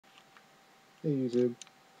Hey YouTube,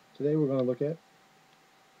 today we're going to look at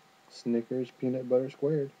Snickers Peanut Butter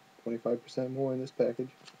Squared, 25% more in this package,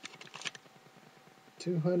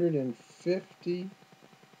 250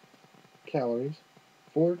 calories,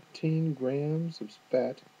 14 grams of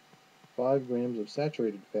fat, 5 grams of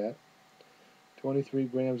saturated fat, 23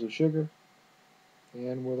 grams of sugar,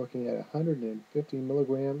 and we're looking at 150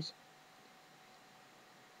 milligrams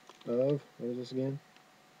of, what is this again?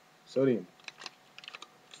 Sodium.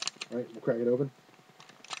 Alright, we'll crack it open,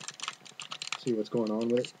 see what's going on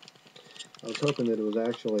with it. I was hoping that it was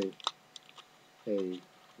actually a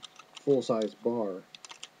full-size bar,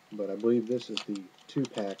 but I believe this is the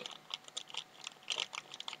 2-pack.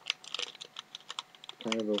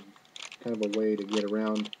 Kind of a way to get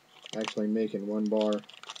around actually making one bar.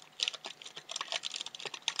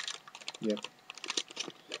 Yep.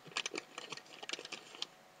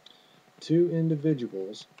 2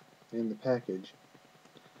 individuals in the package,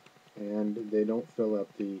 and they don't fill up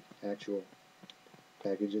the actual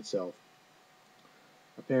package itself.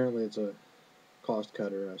 Apparently it's a cost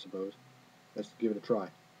cutter, I suppose. Let's give it a try.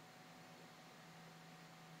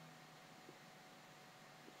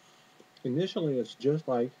 Initially it's just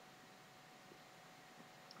like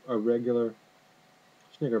a regular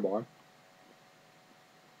Snicker bar.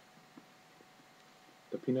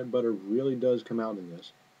 The peanut butter really does come out in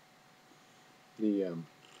this. The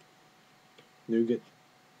nougat.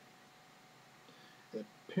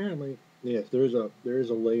 Apparently, yes, there is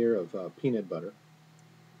a layer of peanut butter,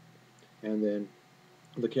 and then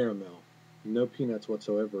the caramel. No peanuts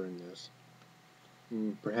whatsoever in this.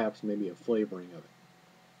 Perhaps maybe a flavoring of it.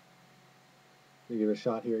 Let me give it a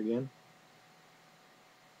shot here again.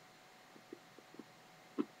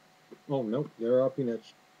 Oh no, there are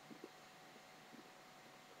peanuts.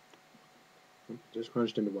 Just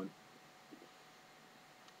crunched into one.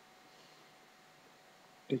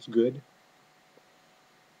 It's good.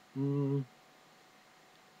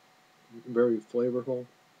 Very flavorful.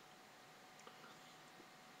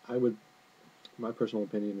 My personal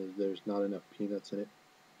opinion is there's not enough peanuts in it.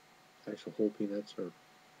 Actual whole peanuts or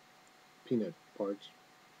peanut parts,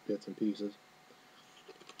 bits and pieces.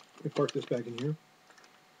 Let me park this back in here.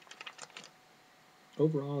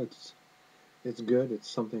 Overall, it's good. It's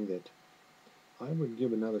something that I would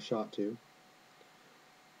give another shot to.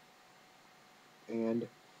 And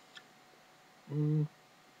 2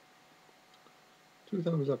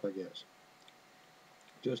 thumbs up, I guess.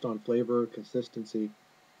 Just on flavor, consistency,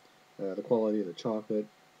 the quality of the chocolate,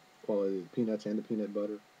 quality of the peanuts and the peanut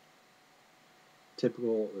butter.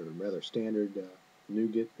 Typical, or rather standard,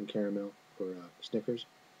 nougat and caramel for Snickers.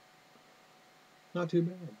 Not too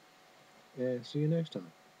bad. And see you next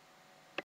time.